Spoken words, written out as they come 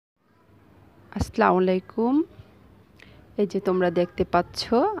আসসালামু আলাইকুম। এই যে তোমরা দেখতে পাচ্ছ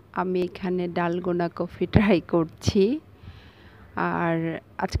আমি এখানে ডালগোনা কফি ট্রাই করছি। আর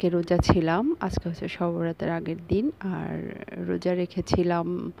আজকে রোজা ছিলাম, আজকে হচ্ছে শবে বরাতের আগের দিন। আর রোজা রেখেছিলাম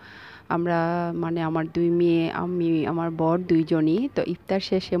আমরা, মানে আমার দুই মেয়ে, আমি, আমার বর দুইজনই। তো ইফতার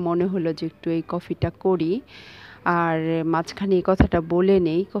শেষে মনে হলো যে একটু এই কফিটা করি। আর মাঝখানে এই কথাটা বলে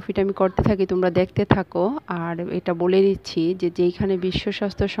নেই, কফিটা আমি করতে থাকি, তোমরা দেখতে থাকো। আর এটা বলে দিচ্ছি যে যেইখানে বিশ্ব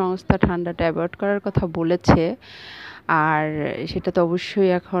স্বাস্থ্য সংস্থা ঠান্ডাটা অ্যাভয়েড করার কথা বলেছে, আর সেটা তো অবশ্যই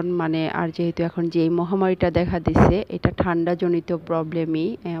এখন মানে, আর যেহেতু এখন যে এই মহামারীটা দেখা দিছে এটা ঠান্ডাজনিত প্রবলেমই,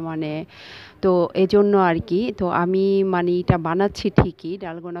 মানে তো এজন্য আর কি। তো আমি মানে এটা বানাচ্ছি ঠিকই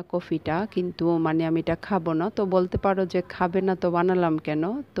ডালগোনা কফিটা, কিন্তু মানে আমি এটা খাবো না। তো বলতে পারো যে খাবে না তো বানালাম কেন।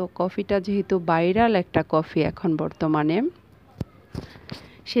 তো কফিটা যেহেতু ভাইরাল একটা কফি এখন বর্তমানে,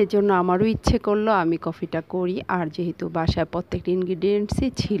 সেজন্য আমারও ইচ্ছে করলো আমি কফিটা করি। আর যেহেতু বাসায় প্রত্যেকটা ইনগ্রিডিয়েন্টসই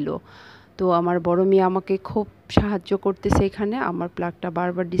ছিল, তো আমার বড় মেয়ে আমাকে খুব সাহায্য করতেছে এখানে। আমার প্লাগটা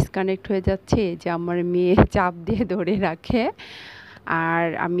বারবার ডিসকানেক্ট হয়ে যাচ্ছে, যে আমার মেয়ে চাপ দিয়ে ধরে রাখে। আর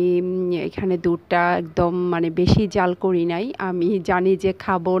আমি এখানে দুধটা একদম মানে বেশি জাল করি নাই। আমি জানি যে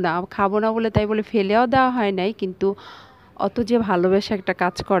খাবো না বলে, তাই বলে ফেলেও দেওয়া হয় নাই, কিন্তু অত যে ভালোবেসে একটা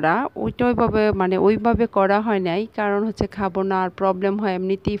কাজ করা, ওইটা ওইভাবে করা হয় নাই। কারণ হচ্ছে খাবো না, আর প্রবলেম হয়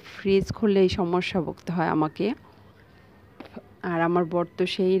এমনিতেই, ফ্রিজ খুললেই সমস্যা ভুগতে হয় আমাকে। আর আমার বর তো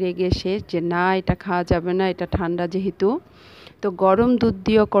সেই রেগে শেষ, যে না এটা খাওয়া যাবে না, এটা ঠান্ডা যেহেতু। তো গরম দুধ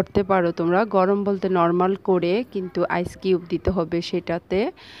দিয়েও করতে পারো তোমরা, গরম বলতে নর্মাল করে, কিন্তু আইস কিউব দিতে হবে সেটাতে।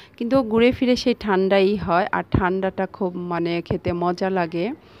 কিন্তু ঘুরে ফিরে সেই ঠান্ডাই হয়, আর ঠান্ডাটা খুব মানে খেতে মজা লাগে।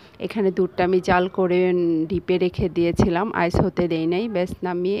 এখানে দুধটা আমি জাল করে ডিপে রেখে দিয়েছিলাম, আইস হতে দেই নাই, ব্যাস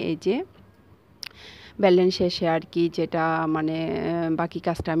নামিয়ে এই যে ব্যালেন্স শেষে আর কি, যেটা মানে বাকি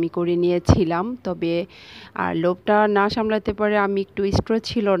কাজটা আমি করে নিয়েছিলাম। তবে আর লোভটা না সামলাতে পারে আমি একটু স্ট্রো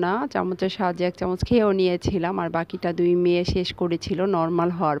ছিল না, চামচের সাহায্যে এক চামচ খেয়েও নিয়েছিলাম। আর বাকিটা দুই মেয়ে শেষ করেছিল নর্মাল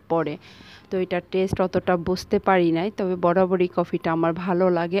হওয়ার পরে। তো এটার টেস্ট অতটা বুঝতে পারি নাই, তবে বরাবরই কফিটা আমার ভালো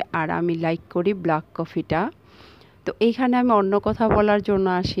লাগে, আর আমি লাইক করি ব্ল্যাক কফিটা। তো এইখানে আমি অন্য কথা বলার জন্য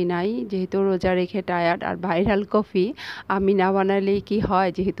আসি নাই, যেহেতু রোজা রেখে টায়ার্ড। আর ভাইরাল কফি আমি না বানালেই কি হয়,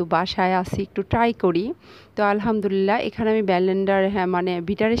 যেহেতু বাসায় আসি একটু ট্রাই করি। তো আলহামদুলিল্লাহ এখানে আমি ব্লেন্ডার, হ্যাঁ মানে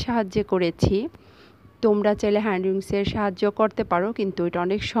বিটারের সাহায্যে করেছি। তোমরা চাইলে হ্যান্ড উইংসের সাহায্য করতে পারো, কিন্তু এটা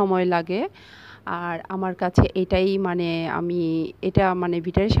অনেক সময় লাগে। আর আমার কাছে এটাই মানে, আমি এটা মানে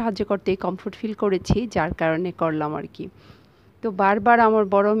বিটারের সাহায্য করতেই কমফোর্ট ফিল করেছি, যার কারণে করলাম আর কি। তো বারবার আমার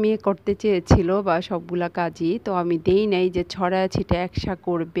বড় মেয়ে করতে চেয়েছিল বা সবগুলা কাজই, তো আমি দেই নাই, যে ছড়ায় ছিটে একসা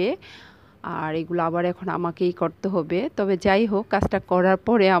করবে, আর এগুলো আবার এখন আমাকেই করতে হবে। তবে যাই হোক, কাজটা করার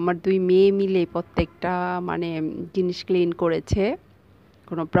পরে আমার দুই মেয়ে মিলে প্রত্যেকটা মানে জিনিস ক্লিন করেছে,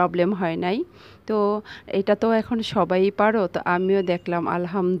 কোনো প্রবলেম হয় নাই। তো এটা তো এখন সবাই পারো, তো আমিও দেখলাম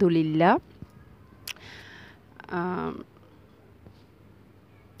আলহামদুলিল্লাহ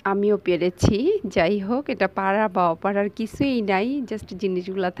আমিও পেরেছি। যাই হোক, এটা পারা বা অপারার কিছুই নাই, জাস্ট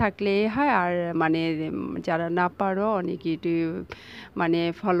জিনিসগুলো থাকলে হয়। আর মানে যারা না পারো অনেকে এটি মানে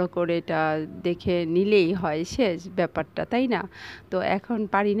ফলো করে এটা দেখে নিলেই হয়, শেষ ব্যাপারটা, তাই না? তো এখন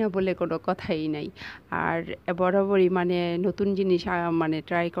পারি না বলে কোনো কথাই নাই। আর বরাবরই মানে নতুন জিনিস মানে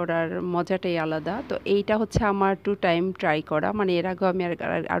ট্রাই করার মজাটাই আলাদা। তো এইটা হচ্ছে আমার 2 টাইম ট্রাই করা, মানে এর আগেও আমি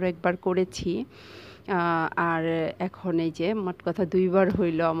আরও একবার করেছি। আর এখন এই যে মোট কথা 2 বার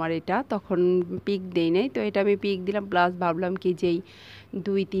হইলো আমার এটা, তখন পিক দেই নাই। তো এটা আমি পিক দিলাম, প্লাস ভাবলাম কি যেই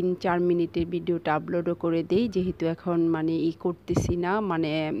 2-3-4 মিনিটের ভিডিওটা আপলোডও করে দেই, যেহেতু এখন মানে করতেছি না,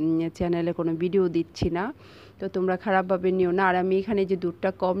 মানে চ্যানেলে কোনো ভিডিও দিচ্ছি না। তো তোমরা খারাপভাবে নিও না। আর আমি এখানে যে দুধটা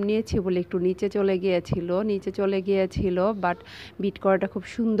কম নিয়েছি বলে একটু নিচে চলে গিয়েছিল, বাট বিট করাটা খুব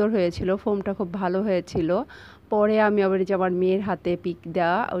সুন্দর হয়েছিল, ফোমটা খুব ভালো হয়েছিল। পরে আমি আবার যে আমার মেয়ের হাতে পিক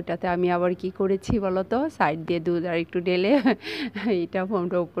দেওয়া, ওইটাতে আমি আবার কি করেছি বলো তো, সাইড দিয়ে দুধ আর একটু ঢেলে এইটা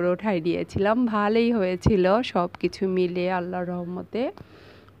ফোমটা উপরে উঠাই দিয়েছিলাম। ভালোই হয়েছিল সব কিছু মিলে আল্লাহর রহমতে।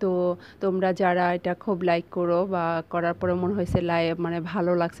 তো তোমরা যারা এটা খুব লাইক করো বা করার পরে মনে হয়েছে মানে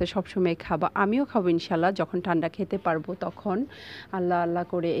ভালো লাগছে, সবসময় খাবা, আমিও খাবো ইনশাল্লাহ, যখন ঠান্ডা খেতে পারবো তখন। আল্লাহ আল্লাহ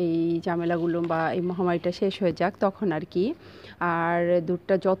করে এই ঝামেলাগুলো বা এই মহামারীটা শেষ হয়ে যাক তখন আর কি। আর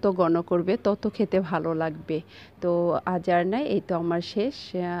দুধটা যত ঘন করবে তত খেতে ভালো লাগবে। তো আজ আর নাই, এই তো আমার শেষ।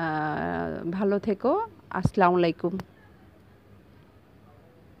 ভালো থেকো। আসসালামু আলাইকুম।